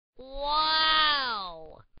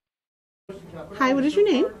Wow! Hi, what is your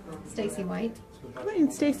name? Stacy White. Hi,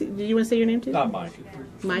 and Stacy. Did you want to say your name too? Mike.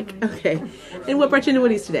 Mike. Okay. And what brought you into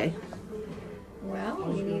Woody's today? Well,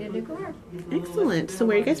 we need a new car. Excellent. So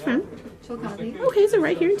where are you guys from? Chillicothe. Okay, so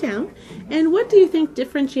right here in town. And what do you think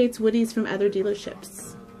differentiates Woody's from other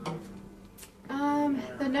dealerships?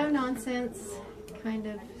 The no-nonsense kind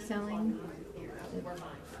of selling.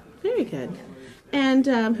 Very good. And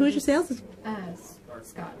who is your sales?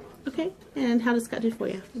 Scott. Okay. And how does Scott do for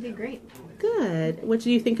you? He did great. Good. What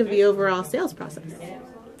do you think of the overall sales process?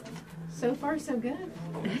 So far, so good.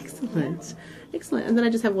 Excellent. Excellent. And then I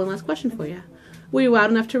just have one last question for you. Were you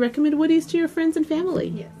wild enough to recommend Woody's to your friends and family?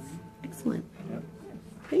 Yes. Excellent.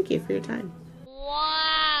 Thank you for your time.